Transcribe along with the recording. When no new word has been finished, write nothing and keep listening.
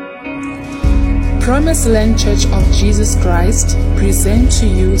Promised Land Church of Jesus Christ present to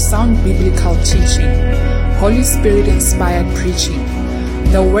you sound biblical teaching, Holy Spirit inspired preaching,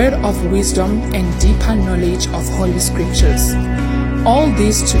 the word of wisdom and deeper knowledge of Holy Scriptures. All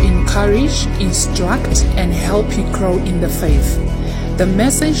this to encourage, instruct, and help you grow in the faith. The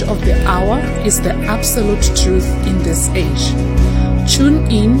message of the hour is the absolute truth in this age. Tune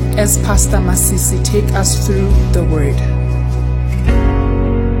in as Pastor Masisi take us through the word.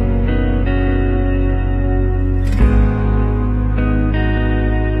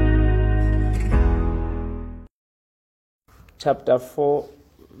 Chapter 4,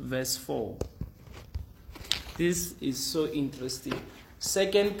 verse 4. This is so interesting.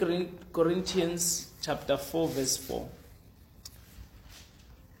 2 Corinthians chapter 4, verse 4.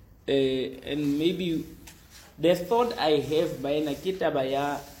 And maybe the thought I have by Nakita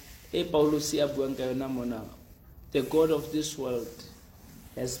Baya, Paulusia Buankayona Mona, the God of this world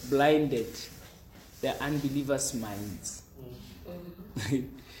has blinded the unbelievers' minds.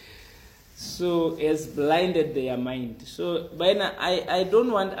 So has blinded their mind. So by now, I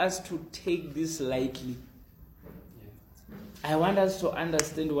don't want us to take this lightly. I want us to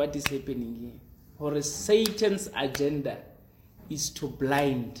understand what is happening here. For Satan's agenda is to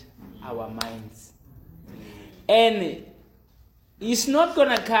blind our minds. And he's not going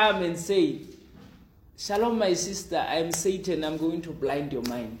to come and say, "Shalom, my sister, I'm Satan, I'm going to blind your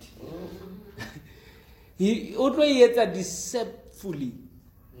mind." He always deceptively.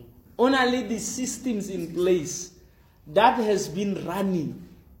 Only the systems in place that has been running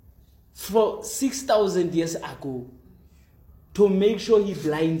for 6,000 years ago to make sure he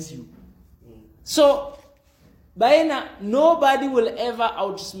blinds you. So, by now, nobody will ever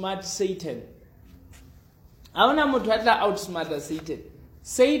outsmart Satan. I want to outsmart Satan.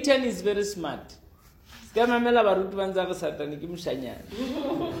 Satan is very smart. Satan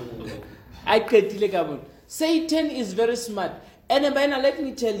is very smart. And by now, let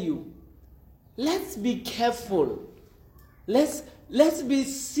me tell you, let's be careful. Let's be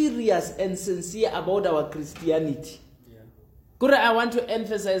serious and sincere about our Christianity. Yeah. I want to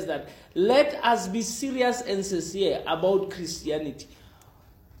emphasize that. Let us be serious and sincere about Christianity.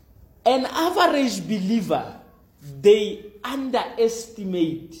 An average believer, they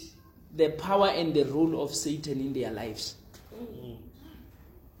underestimate the power and the role of Satan in their lives.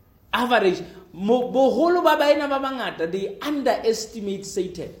 Average. They underestimate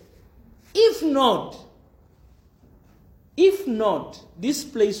Satan. If not, this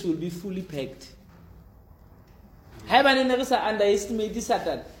place will be fully packed. Have never underestimate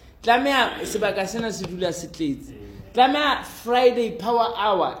Satan. Friday power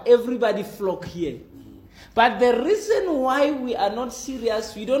hour, everybody flock here. But the reason why we are not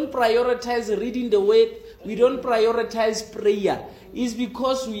serious, we don't prioritize reading the word, we don't prioritize prayer, is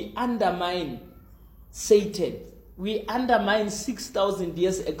because we undermine Satan. We undermine 6,000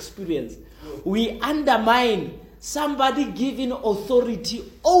 years experience. We undermine somebody giving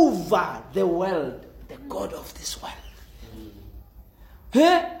authority over the world, the God of this world.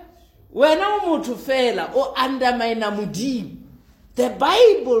 When to fail or undermine Mudim, the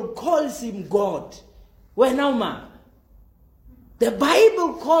Bible calls him God. The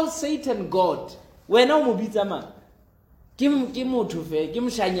Bible calls Satan God.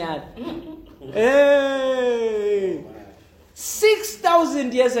 Hey,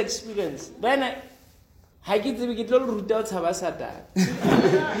 6,000 years experience.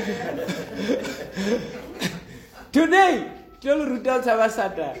 Today,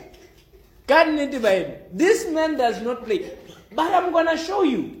 this man does not play. But I'm going to show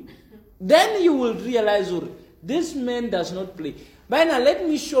you. Then you will realize this man does not play. But now let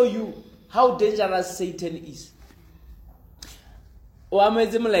me show you how dangerous Satan is.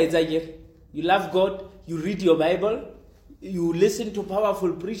 You love God, you read your Bible, you listen to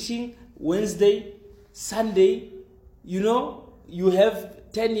powerful preaching Wednesday, Sunday, you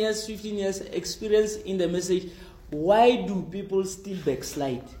have 10 years, 15 years experience in the message. Why do people still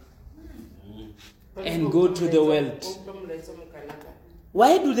backslide and go to the world?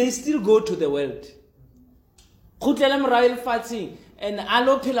 Why do they still go to the world?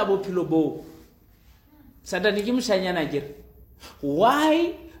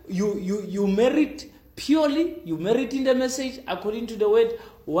 Why you merit purely, you merit in the message according to the word.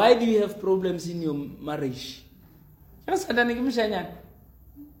 Why do you have problems in your marriage?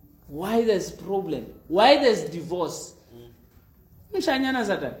 Why there's problem? Why there's divorce?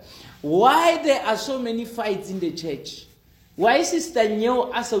 Why there are so many fights in the church? Why sister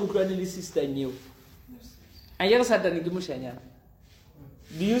Nyo asa ukwanili sister Nyo?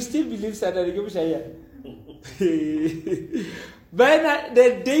 Do you still believe Satan? But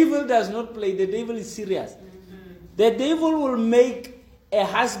the devil does not play. The devil is serious. The devil will make a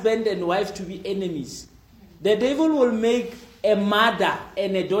husband and wife to be enemies. The devil will make a mother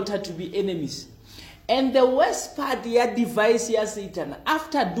and a daughter to be enemies. And the worst part, device here, Satan,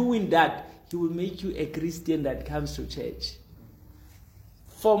 after doing that, he will make you a Christian that comes to church.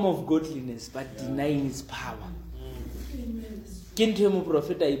 Form of godliness, but denying his power.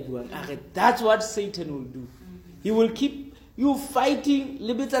 That's what Satan will do. He will keep you fighting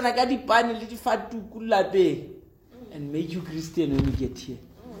and make you Christian when you get here.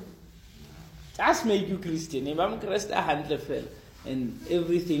 Just make you Christian. If I'm Christ, I handle fell, and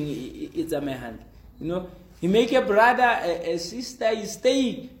everything is at my hand. You know, you make a brother, a sister, you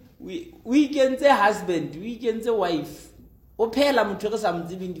stay. We can say husband, we can say wife.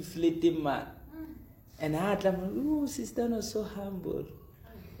 And I thought, oh, sister, not so humble.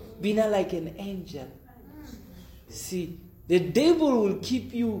 Being like an angel. See, the devil will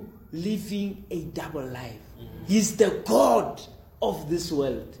keep you living a double life. He's the God of this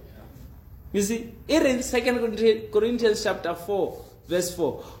world. You see, here in 2 Corinthians chapter 4, verse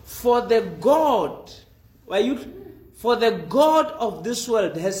 4, for the God of this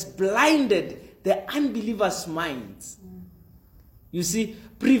world has blinded the unbelievers' minds. You see,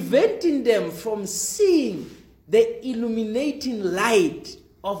 preventing them from seeing the illuminating light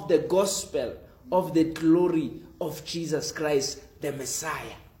of the gospel of the glory of Jesus Christ, the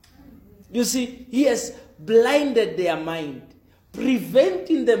Messiah. You see, he has blinded their mind,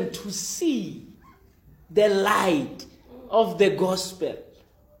 preventing them to see the light of the gospel.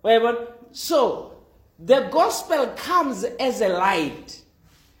 So, the gospel comes as a light,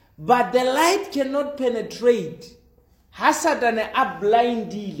 but the light cannot penetrate. Hasadane a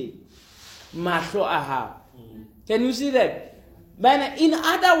blindile mahlo aha. Can you see that? In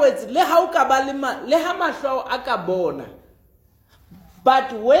other words, le ha mahlo akabona.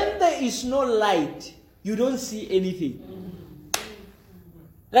 But when there is no light, you don't see anything.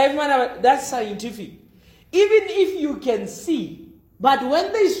 Like man, that's scientific. Even if you can see, but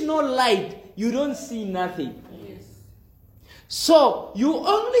when there is no light, you don't see nothing. Yes. So you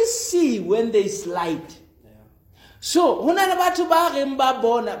only see when there is light. So, hunana batho ba reng ba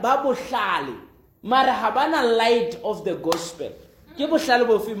bona ba bohlale mara habana light of the gospel. Ke bohlale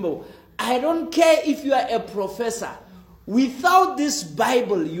bo fimbo. I don't care if you are a professor. Without this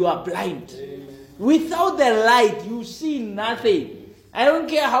Bible, you are blind. Amen. Without the light, you see nothing. I don't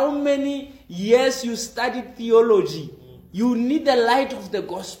care how many years you studied theology. You need the light of the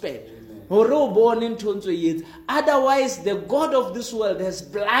gospel. Amen. Otherwise, the God of this world has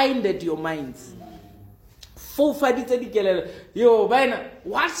blinded your minds. What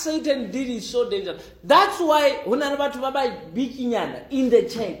Satan did is so dangerous. That's why in the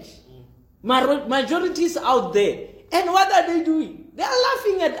church, majority is out there. And what are they doing? They are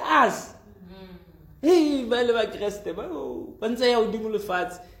laughing at us. Hey,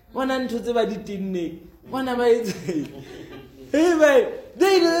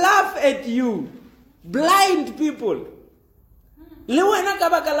 they laugh at you. Blind people.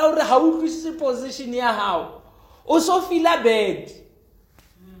 Position how? Also feel a bed.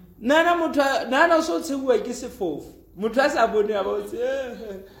 Nana so to work is a fourth. Mutrasa boni about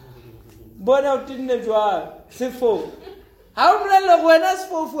Bona didn't draw. C'est faux. How many awareness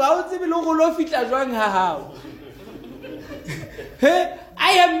for how to be local fit as wrong how?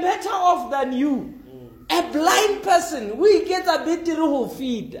 I am better off than you. A blind person, we get a bit of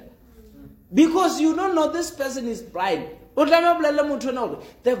feed. Because you don't know this person is blind. The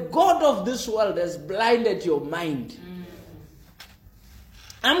God of this world has blinded your mind.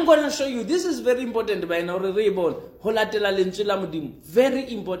 I'm going to show you. This is very important. Very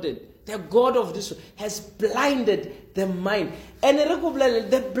important. The God of this world has blinded the mind. And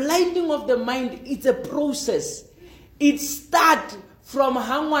the blinding of the mind is a process. It starts from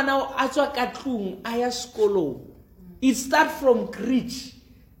hangwana atwa katlung aya skolo. It starts from creech.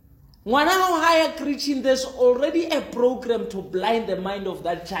 When I preaching, there's already a program to blind the mind of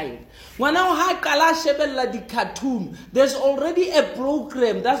that child. When I the cartoon, there's already a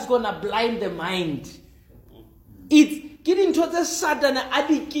program that's gonna blind the mind. It's getting to the sudden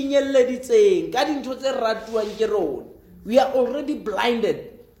we are already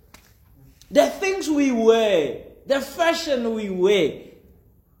blinded. The things we wear, the fashion we wear,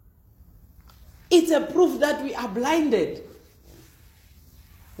 it's a proof that we are blinded.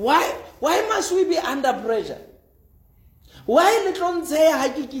 Why must we be under pressure? Why do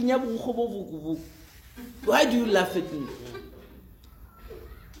you laugh at me?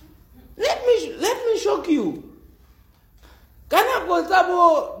 Let me shock you. Kana go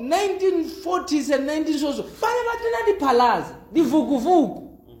 1940s and 1960s. Bana batena di palace, di vugu.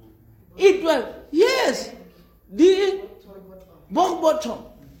 It was, yes, the bottom,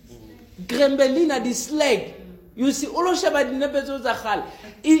 Grembelina, the slag. You see, all Shaba di nebezo zakhal.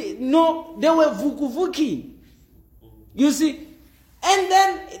 No, they were vuki. You see, and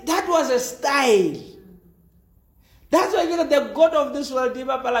then that was a style. That's why the God of this world,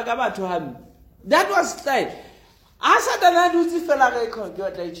 that was style. Asa dana do ti fela re ko go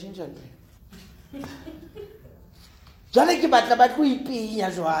tla change and jale ke batla ba go ipenya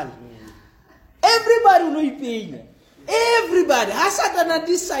jwale. Everybody will ipenya. Everybody asa dana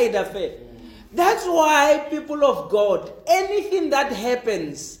decide affair. That's why people of God, anything that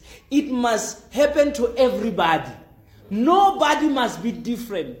happens, it must happen to everybody. Nobody must be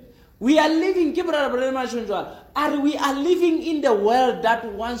different. We are living we are living in the world that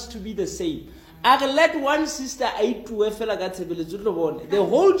wants to be the same. I let one sister the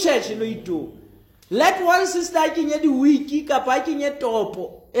whole church do. Let one sister the wiki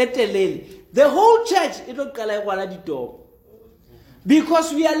topo the whole church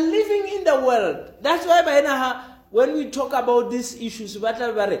because we are living in the world. That's why when we talk about these issues,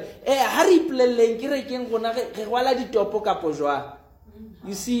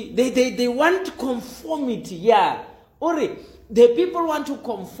 you see, they want conformity, yeah. The people want to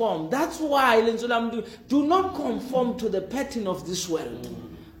conform. That's why do not conform to the pattern of this world.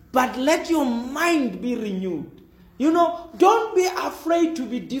 But let your mind be renewed. You know, don't be afraid to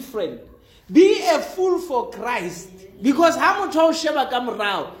be different. Be a fool for Christ. Because how much Sheba come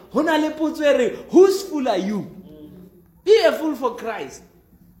around? Whose fool are you? Be a fool for Christ.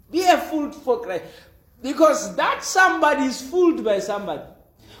 Be a fool for Christ. Because that somebody is fooled by somebody.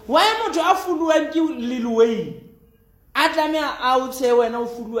 Why am I fool when you Lil Wayne? I would say when I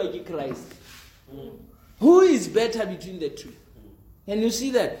fool like Christ. Who is better between the two? And you see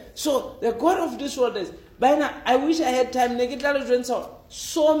that? So the God of this world is by now. I wish I had time.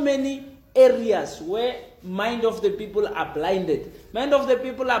 So many areas where mind of the people are blinded. Mind of the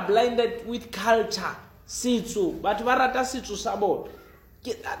people are blinded with culture. Sitsu, but varata sitsu sabot.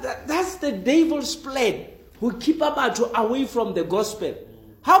 That's the devil's plan. Who keep up away from the gospel.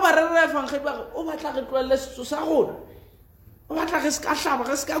 How about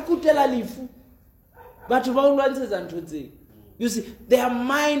you see, their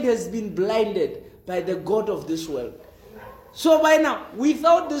mind has been blinded by the God of this world. So by now,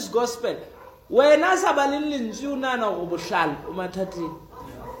 without this gospel, when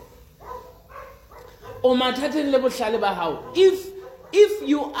if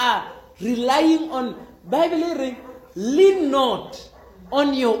you are relying on Bible, lean not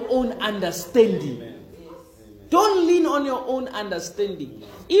on your own understanding. Don't lean on your own understanding.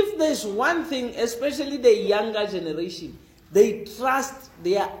 If there's one thing, especially the younger generation, they trust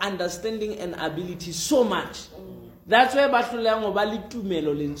their understanding and ability so much. That's why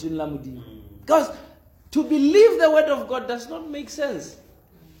because to believe the word of God does not make sense.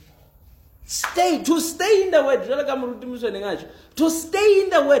 To stay in the word, to stay in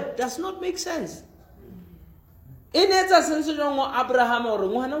the word does not make sense. In a sense, Abraham or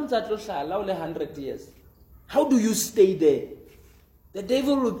 100 years. How do you stay there? The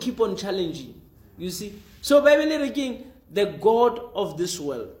devil will keep on challenging. You see? So, Bible King, the God of this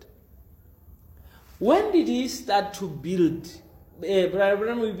world. When did he start to build?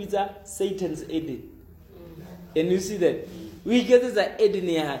 Satan's Eden. And you see that? We get the Eden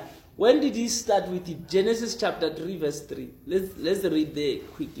here. When did he start with it? Genesis chapter 3, verse 3. Let's read there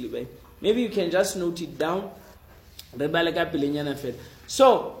quickly. Right? Maybe you can just note it down.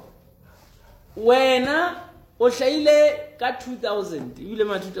 So, when Oshaile got 2000, you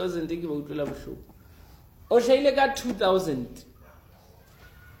lema 2000, think about Oshaile got 2000.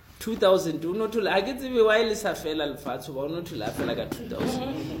 2000, do not to like it if you wireless a fell alpha, so not to laugh like a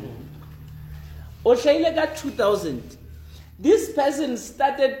 2000. Oshaile got 2000. This person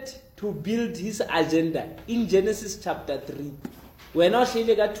started to build his agenda in Genesis chapter 3. When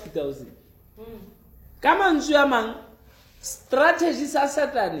Oshaile got 2000. Come on, Suamang, strategies are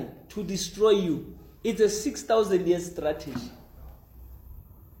Satan to destroy you. It's a 6,000 year strategy.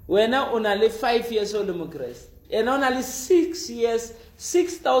 We're now only 5 years old democracy. And only 6 years,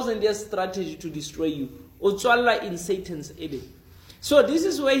 6,000 years strategy to destroy you. Otswala in Satan's Eden. So this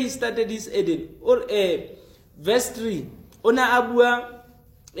is where he started his Eden. Or verse 3. Ona abua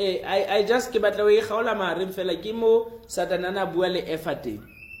I just keep away khaola marim fela kimo satanana bua le efate.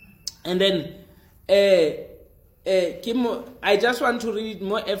 And then Kimo, I just want to read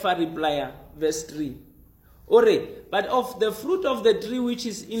more Efa replier, verse 3. Ore, but of the fruit of the tree which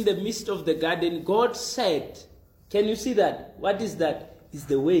is in the midst of the garden, God said, Can you see that? What is that? It's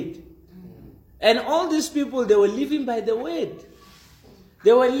the word. And all these people, they were living by the word.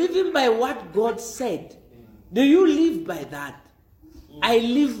 They were living by what God said. Do you live by that? I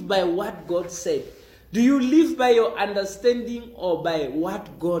live by what God said. Do you live by your understanding or by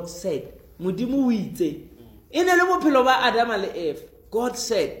what God said? Mudimu wite. In a little ba Adam and Eve, God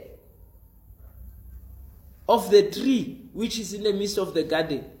said, of the tree which is in the midst of the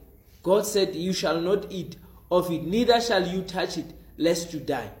garden, God said, you shall not eat of it, neither shall you touch it, lest you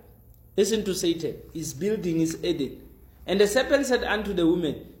die. Listen to Satan. His building is Eden. And the serpent said unto the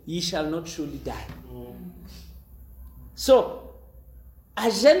woman, ye shall not surely die. So,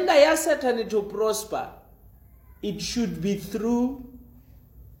 agenda ya Satan to prosper, it should be through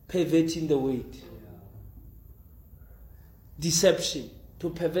perverting the word. Deception, to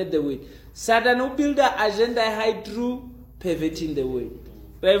pervert the word. Satan will build an agenda high through perverting the word.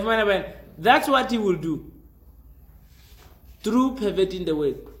 That's what he will do. Through perverting the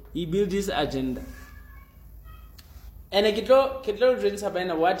word, he builds his agenda. And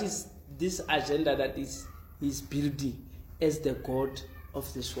what is this agenda that he's building as the God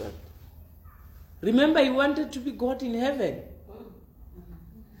of this world? Remember, he wanted to be God in heaven.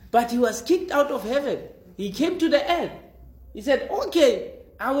 But he was kicked out of heaven. He came to the earth. He said, okay,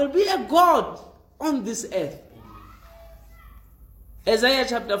 I will be a God on this earth. Isaiah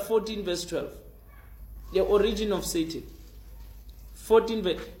chapter 14 verse 12. The origin of Satan. 14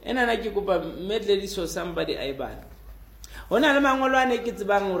 verse. And I like you medley so somebody I ban. Ona le mangolo a ne ke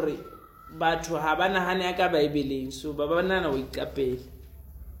tsebang hore batho ha bana hane ka Bibeleng, so ba bana na o ikapele.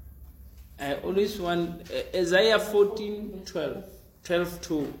 I always want Isaiah 14 12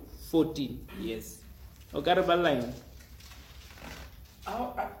 to 14. Yes. Okay, line.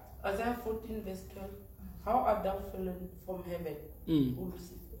 Isaiah 14 verse 12. How art thou fallen from heaven,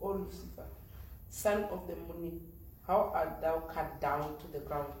 O Lucifer, son of the morning? How art thou cut down to the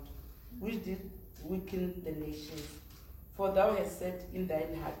ground, which did weaken the nations? For thou hast said in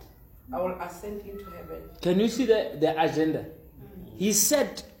thine heart, I will ascend into heaven. Can you see the agenda? He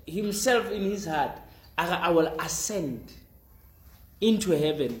said himself in his heart, I will ascend into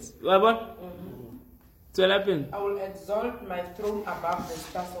heavens. What? So what happened? I will exalt my throne above the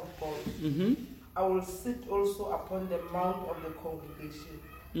stars of God. I will sit also upon the mount of the congregation,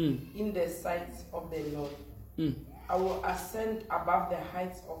 in the sides of the Lord. I will ascend above the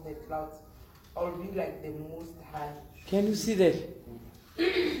heights of the clouds. I will be like the Most High. Can you see that?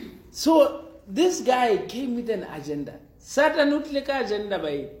 So this guy came with an agenda. Satan not like agenda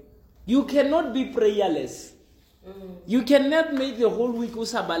by. You cannot be prayerless. You cannot make the whole week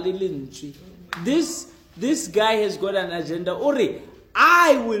usabalilin. This guy has got an agenda. Ori,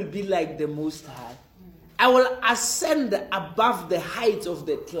 I will be like the Most High. I will ascend above the heights of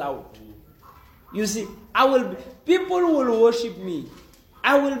the cloud. You see, people will worship me.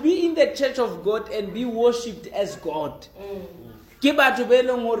 I will be in the church of God and be worshipped as God.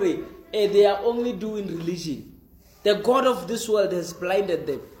 They are only doing religion. The God of this world has blinded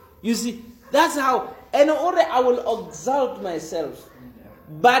them. You see, that's how. And I will exalt myself.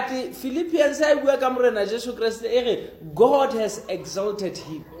 But Philippians say, God has exalted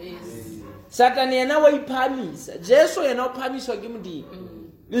him. Satan yena wa iphamisa. Jesu yena o phamiswa ke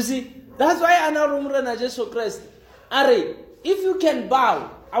Modimo. You see, that's why ana rumrena Jesus Christ. Are, if you can bow,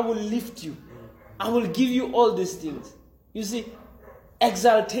 I will lift you. I will give you all these things. You see,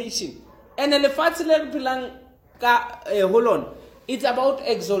 exaltation. And hold on. It's about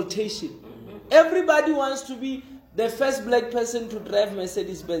exaltation. Everybody wants to be the first black person to drive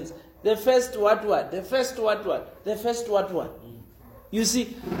Mercedes-Benz. The first what? The first what? The first what? You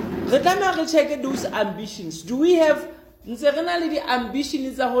see, the time I check those ambitions. Do we have the ambition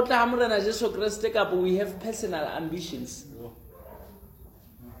is a we have personal ambitions.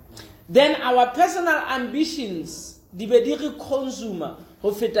 Then our personal ambitions, the consumer,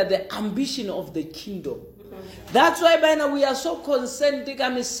 the ambition of the kingdom. That's why by now we are so concerned.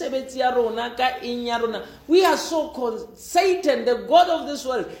 We are so Satan, the God of this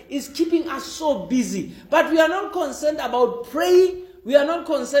world, is keeping us so busy. But we are not concerned about praying. We are not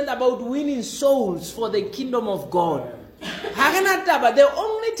concerned about winning souls for the kingdom of God. The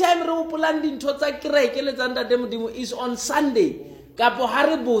only time is on Sunday.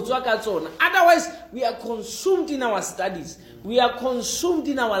 Otherwise, we are consumed in our studies. We are consumed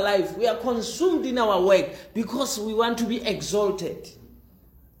in our life. We are consumed in our work because we want to be exalted.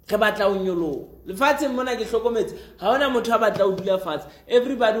 Everybody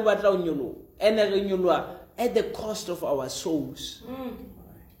at the cost of our souls.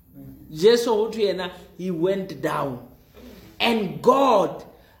 Jesus, he went down. And God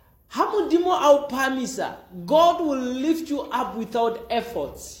God will lift you up without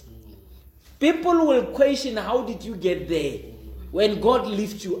efforts. People will question, how did you get there when God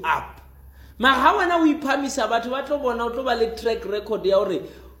lifts you up? Ma ha wena we phamisa batho ba tlo bona o tlo ba le track record ya hore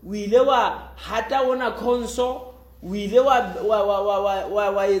o ile wa hata ona console, o ile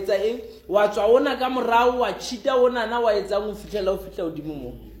wa etsa eng, wa tswa ona ka morao wa cheata ona na wa etsa go fitlela odimo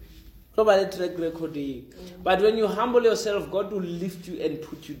mo. Tlo ba le track record e. But when you humble yourself, God will lift you and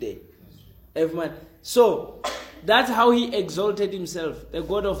put you there. Everyone. So that's how he exalted himself, the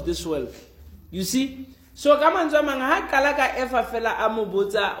God of this world. You see? So kamanzwa manga ha kalaka efa fela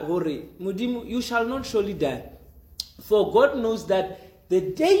amobotsa hore Mudimu, you shall not surely die. For God knows that the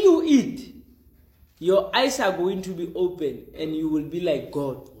day you eat, your eyes are going to be open and you will be like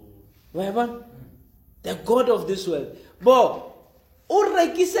God. Whatever? The God of this world. But o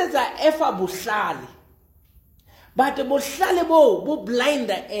rekisetsa efa bohlale. But bohlale bo blind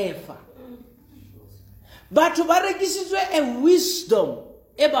efa. But to ba rekisitswe a wisdom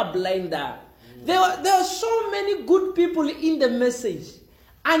ever blinder. There are so many good people in the message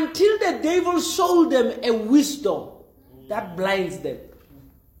until the devil sold them a wisdom that blinds them.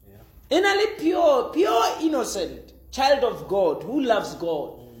 In a pure, innocent child of God who loves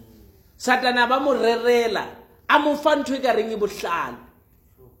God. Satana ba mo rerela, amo fantwe ka ringi bohlale.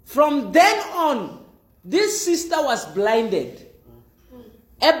 From then on, this sister was blinded.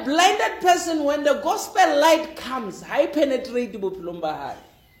 A blinded person, when the gospel light comes, high penetrate bophelong ba hae.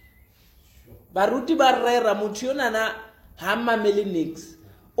 Baruti ba rera motho yo nana ha mamele nix.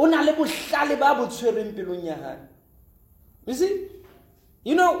 O na le bohlale ba bo tshwereng pelong ya hae. You see?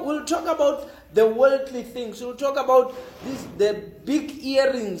 You know, we'll talk about the worldly things. We'll talk about the big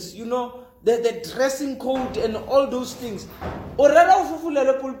earrings, you know, the dressing code and all those things. O rera o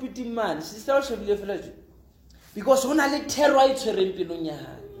fufulele pulpiti man, sister o shebile fela je. Because ho na le terror e tshwereng pelong ya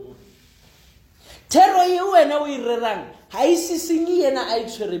hae. Terror ye wena o irerang ha isi singi yena a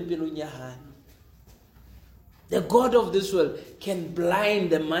tshwereng pelong ya hae. The God of this world can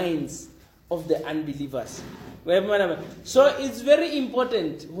blind the minds of the unbelievers. So it's very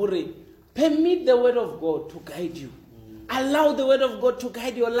important, permit the word of God to guide you. Allow the word of God to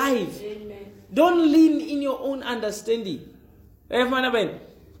guide your life. Amen. Don't lean in your own understanding. I'm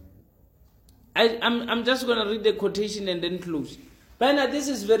just going to read the quotation and then close. But this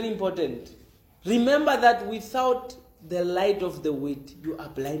is very important. Remember that without the light of the word, you are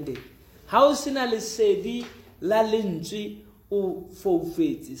blinded. How sinale said la lentswe o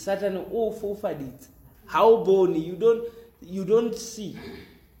foufetse Satan o foufaditse. How bony you don't see.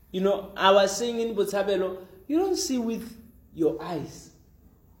 You know, I was saying in Botshabelo, you don't see with your eyes.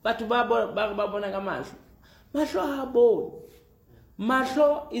 But ba bona ka mahlo. Mahlo ha bone.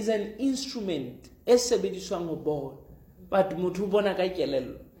 Mahlo is an instrument e sebediswang ho bona. But motho bona ka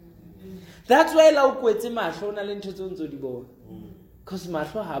kelello. That's why la o kwetse mahlo na le ntho tse ntse di bona. Because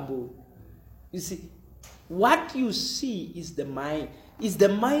mahlo ha bone. You see, what you see is the mind. Is the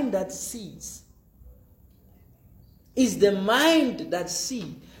mind that sees. Is the mind that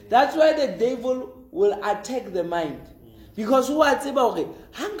sees. That's why the devil will attack the mind. Because who are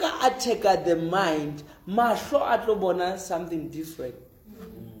hanga attack at the mind, mahlo atlo bona something different.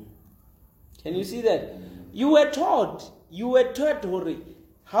 Can you see that? You were taught, Hori,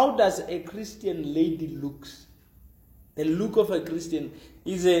 how does a Christian lady looks? The look of a Christian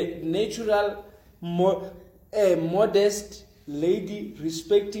is a natural, modest lady,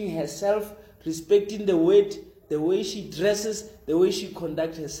 respecting herself, respecting the way she dresses, the way she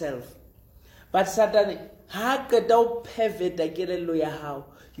conducts herself. But Satan,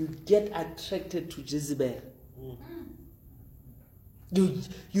 you get attracted to Jezebel.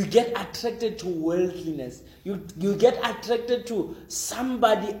 You get attracted to worldliness. You get attracted to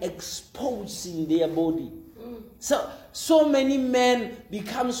somebody exposing their body. So many men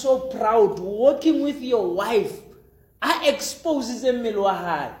become so proud. Working with your wife, I exposes a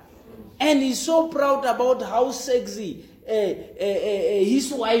melwahai. And he's so proud about how sexy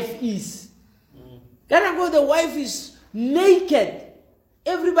his wife is. The wife is naked.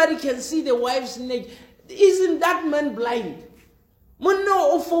 Everybody can see the wife's naked. Isn't that man blind?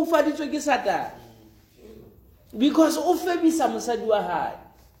 Because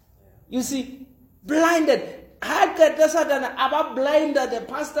you see, blinded. About blinded the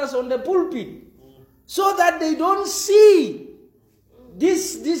pastors on the pulpit, so that they don't see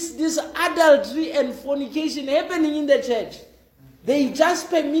this adultery and fornication happening in the church. They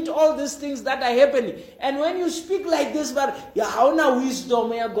just permit all these things that are happening. And when you speak like this, but how na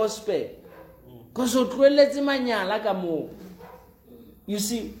wisdom ya gospel, because You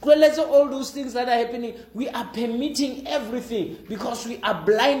see, all those things that are happening, we are permitting everything because we are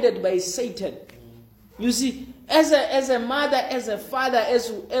blinded by Satan. You see, as a mother, as a father, as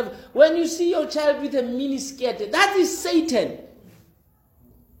whoever, when you see your child with a mini skirt, that is Satan.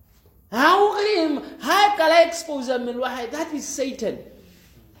 How can I expose them? That is Satan.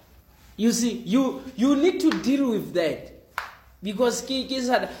 You see, you need to deal with that. Because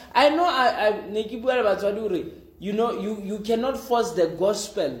I know you cannot force the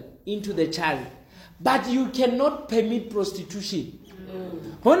gospel into the child, but you cannot permit prostitution.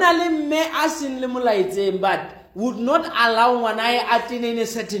 But would not allow one eye acting in a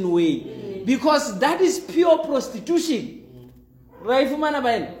certain way, because that is pure prostitution. Right,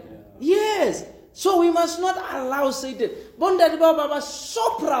 Fumana? Yes. So we must not allow Satan. Bondad Baba was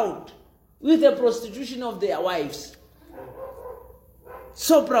so proud with the prostitution of their wives.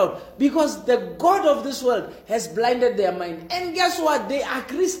 So proud. Because the God of this world has blinded their mind. And guess what? They are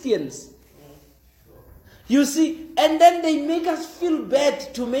Christians. You see, and then they make us feel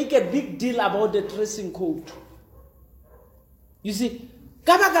bad to make a big deal about the dressing code. You see,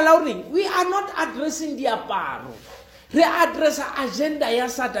 we are not addressing the apparel. We address the agenda ya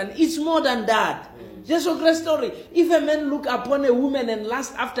Satan. It's more than that. Just a great story. If a man look upon a woman and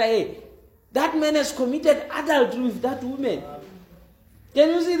lust after her, that man has committed adultery with that woman. Can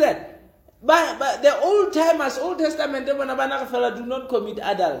you see that? But the old timers, Old Testament, do not commit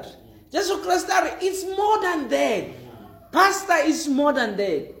adultery. Just a great story. It's more than that. Pastor is more than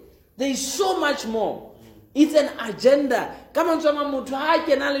that. There is so much more. It's an agenda. The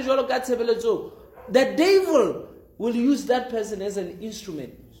devil will use that person as an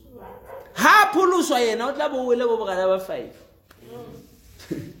instrument.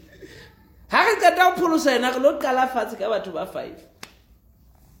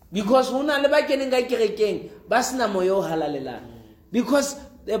 Because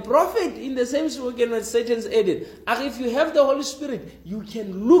the prophet in the same slogan when Satan's aided, if you have the Holy Spirit, you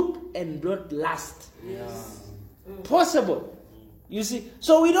can look and not lust. Yes. Possible. You see,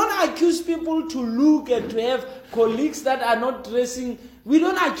 so we don't accuse people to look and to have colleagues that are not dressing. We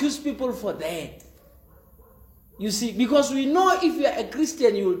don't accuse people for that. You see, because we know if you are a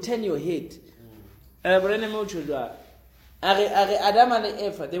Christian, you will turn your head. Adam and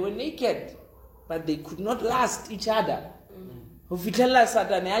Eva, they were naked, but they could not last each other.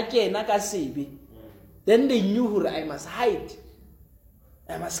 Then they knew, I must hide.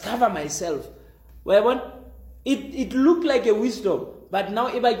 I must cover myself. It looked like a wisdom, but now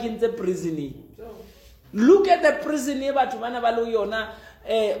if I get the prison, look at the prison,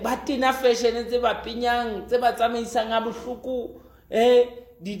 batina fashion,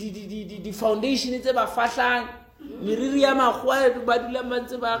 the foundation is about fashion.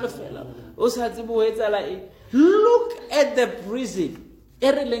 Look at the prison.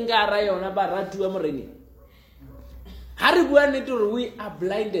 We are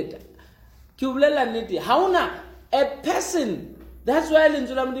blinded. A person, that's why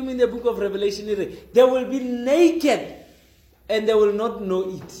in the book of Revelation, they will be naked and they will not know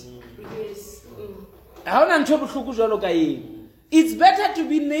it. Yes. It's better to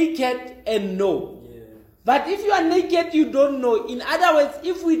be naked and know. But if you are naked, you don't know. In other words,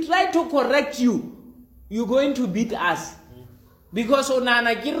 if we try to correct you, you're going to beat us. Because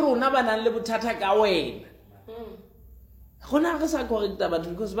onana kiru na banana le butata ka wena. Gona re sa correcta batho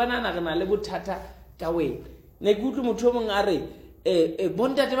because banana re na le butata ka wena. Ne kutu motho mong a re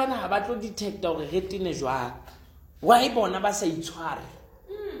bontate bana ha ba tlo detecta hore re tine jwang. Why bona ba sa itshware?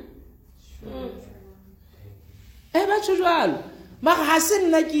 Ba tshwalo. Ma ha se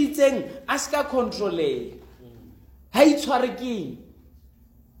nna ke itseng a ska control. Ha itshware ke.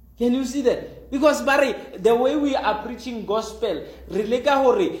 Can you see that? Because the way we are preaching gospel, releka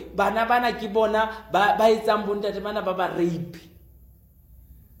hore bana ki bona ba etsang bontate bana ba rape.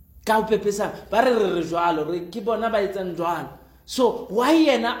 Ka o pepesa ba re jwalo re ki bona ba etsang jwalo. So why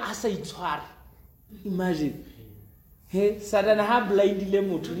yena a sa itshware? Imagine. He Satana ha blindile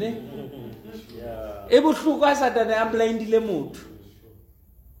motho ne? Yeah. E bohloko Satana ha blindile motho.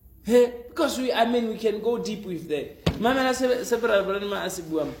 Hey, because we can go deep with that. Mama several brother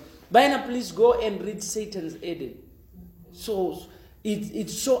asibuam. Baina, please go and read Satan's Eden. So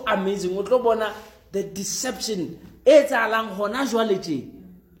it's so amazing. The deception. It's along honajwality.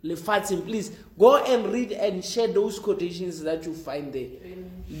 Lefatim, please go and read and share those quotations that you find there.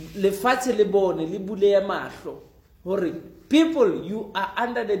 Lefatim lebone libule mahlo. People, you are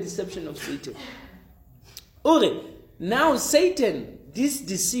under the deception of Satan. Okay, now Satan, this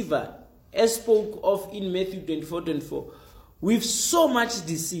deceiver, as spoke of in Matthew 24:24, with so much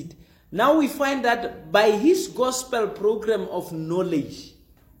deceit. Now we find that by his gospel program of knowledge,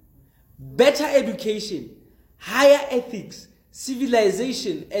 better education, higher ethics,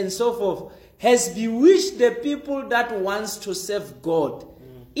 civilization, and so forth, has bewitched the people that wants to serve God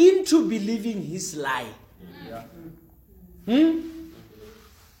into believing his lie.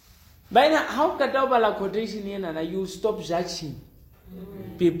 By now, how can quotation here, you stop judging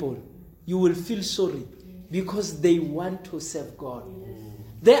people? You will feel sorry because they want to serve God.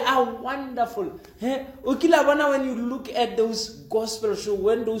 They are wonderful. When you look at those gospel shows,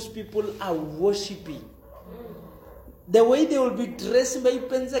 when those people are worshiping, the way they will be dressed, and they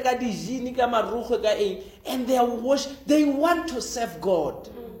are they want to serve God,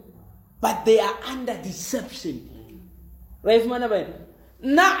 but they are under deception. Right,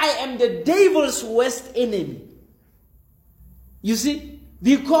 now I am the devil's worst enemy. You see,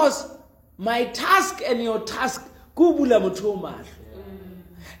 because my task and your task, kubula mutoma.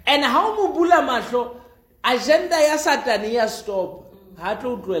 And how mubula masho, agenda ya Satan ya stop.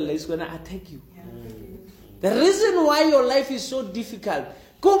 Is going to attack you. The reason why your life is so difficult,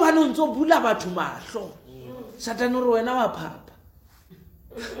 go banunzo bula batumasho. Satan uruena wa papa.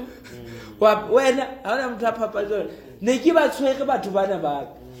 Wena, hawana mtu papa jo. Nekiba tsweke batu bana ba.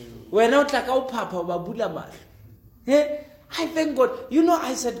 Wena utlaka upapa wa bula masho. I thank God. You know,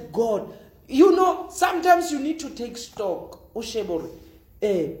 I said, God, you know, sometimes you need to take stock. Oshebore.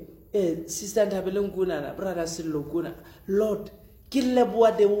 Sister Ntabelenguna, brother Siloguna, Lord,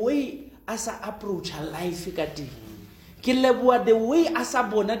 kilebua the way as I approach her life, kilebua the way as I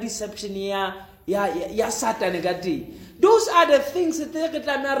bona deception ya Satan gati. Those are the things that they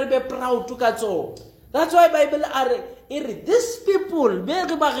be proud to katso. That's why Bible are these people, they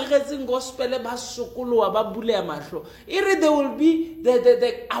will be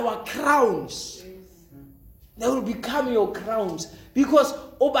our crowns. They will become your crowns because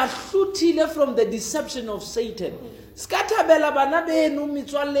overshootile from the deception of Satan. Scatabella banabe no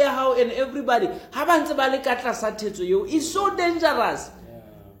mitswale how and everybody habanze bale katla satetso yo is so dangerous.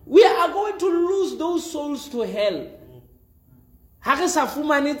 We are going to lose those souls to hell.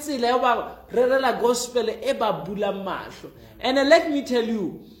 Gospel and let me tell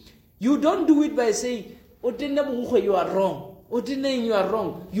you, you don't do it by saying, you are wrong. You are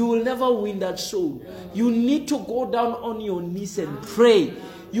wrong. You will never win that soul. You need to go down on your knees and pray.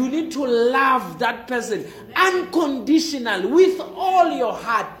 You need to love that person unconditionally with all your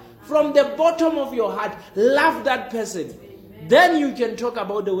heart. From the bottom of your heart, love that person. Then you can talk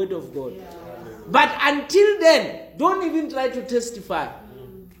about the word of God. But until then, don't even try to testify.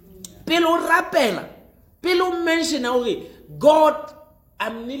 Pelo rapela. Pelo mention, God,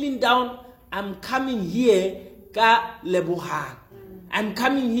 I'm kneeling down. I'm coming here. Ka lebuha. I'm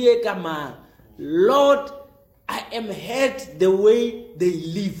coming here, Kama. Lord, I am hurt the way they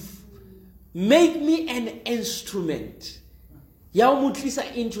live. Make me an instrument.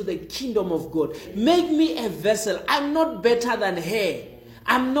 Yaumutlisa into the kingdom of God. Make me a vessel. I'm not better than her.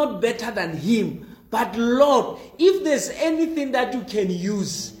 I'm not better than him. But Lord, if there's anything that you can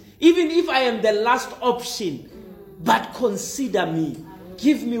use, even if I am the last option, but consider me.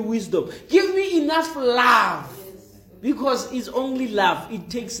 Give me wisdom. Give me enough love. Because it's only love. It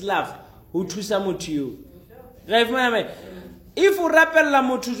takes love. To you. If you rappel la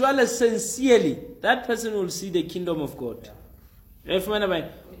motujuale sincerely, that person will see the kingdom of God. If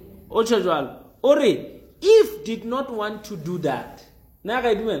did not want to do that,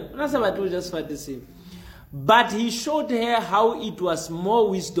 just for the same. But he showed her how it was more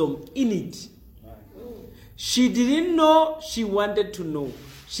wisdom in it. She didn't know, she wanted to know.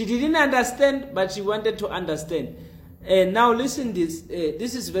 She didn't understand, but she wanted to understand. Now listen this.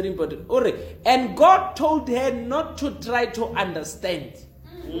 This is very important. And God told her not to try to understand.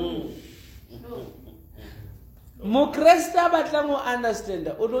 Mokresta batla mo understand.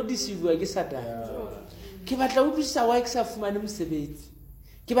 Odo disiwa ke Satan. Ke batla utlwisisa why ke sa fumane mosebetsi.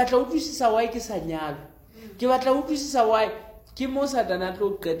 Ke batla utlwisisa why ke sa nyala. Ke batla utlwisisa why ke mo Satan a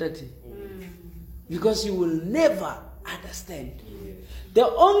tlo qeta the. Because you will never understand. The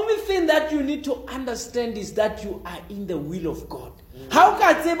only thing that you need to understand is that you are in the will of God. How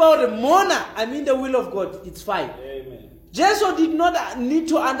can I say about the mona? I'm in the will of God. It's fine. Amen. Jesus did not need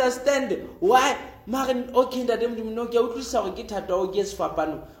to understand why. Okay, that them no get out to get her dog yes for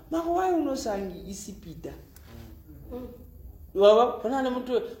pano. Why you know saying isi Peter?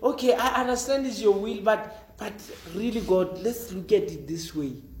 Okay, I understand it's your will, but really, God, let's look at it this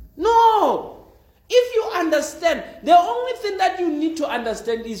way. No. If you understand, the only thing that you need to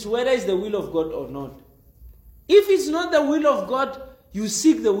understand is whether it's the will of God or not. If it's not the will of God, you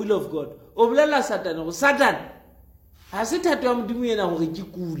seek the will of God. Oblela Satan, Satan. Has it had to do me and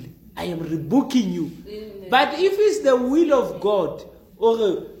I am rebuking you. But if it's the will of God, or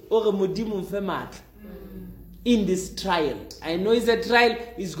modimo mfe matla, in this trial, I know it's a trial,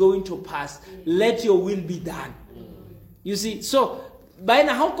 is going to pass. Let your will be done. You see, so by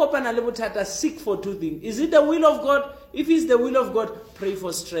now, how kopana le bothata, seek for two things. Is it the will of God? If it's the will of God, pray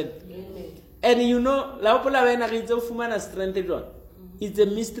for strength. And you know, strength. It's a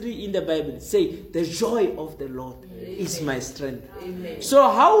mystery in the Bible. Say, the joy of the Lord is my strength. Amen. So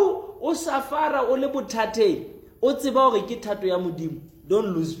how osafara ole bothate o tseba hore ke thato ya modimo, don't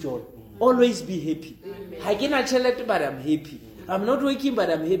lose joy. Always be happy. Ha ke na tšhelete, but I'm happy. I'm not working, but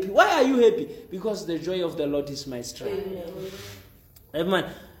I'm happy. Why are you happy? Because the joy of the Lord is my strength. Amen.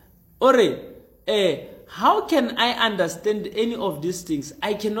 How can I understand any of these things?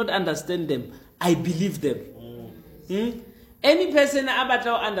 I cannot understand them. I believe them. Any person about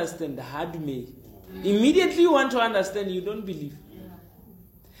to understand, hard me. Immediately you want to understand, you don't believe.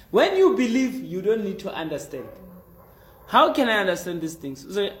 When you believe, you don't need to understand. How can I understand these things?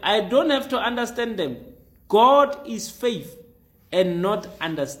 So I don't have to understand them. God is faith and not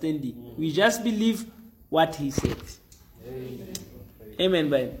understanding. We just believe what he said. Amen.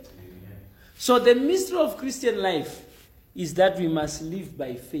 Amen. So the mystery of Christian life is that we must live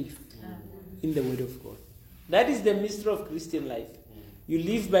by faith in the word of God. That is the mystery of Christian life. You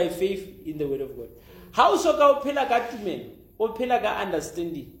live by faith in the word of God. How so ka o phela ka tumelo, o phela ka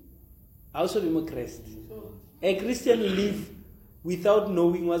understanding? How so be mo Christ? A Christian will live without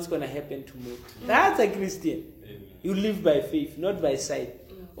knowing what's going to happen tomorrow. That's a Christian. You live by faith, not by sight.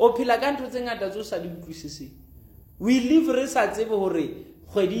 O phela ka ntho tse ngata tso sa di utlwisise. We live re sa tsebe hore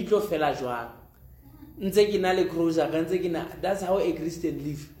kgwedi tlo fela jwang. Ntse ke na le cruiser, ntse ke na. That's how a Christian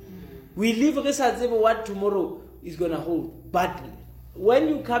live. We live re sa tsebe what tomorrow is going to hold. But when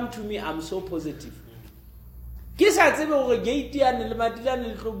you come to me, I'm so positive. Ke sa tsebe hore gate ya ne le matila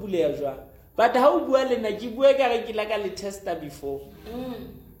ne tlo buleya jwang. But how bua le na ke bua ka re ke la ka le testa before.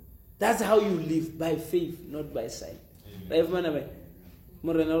 That's how you live, by faith, not by sight. Amen.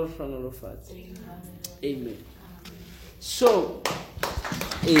 Amen. So,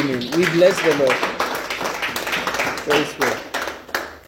 amen. We bless the Lord. Praise God.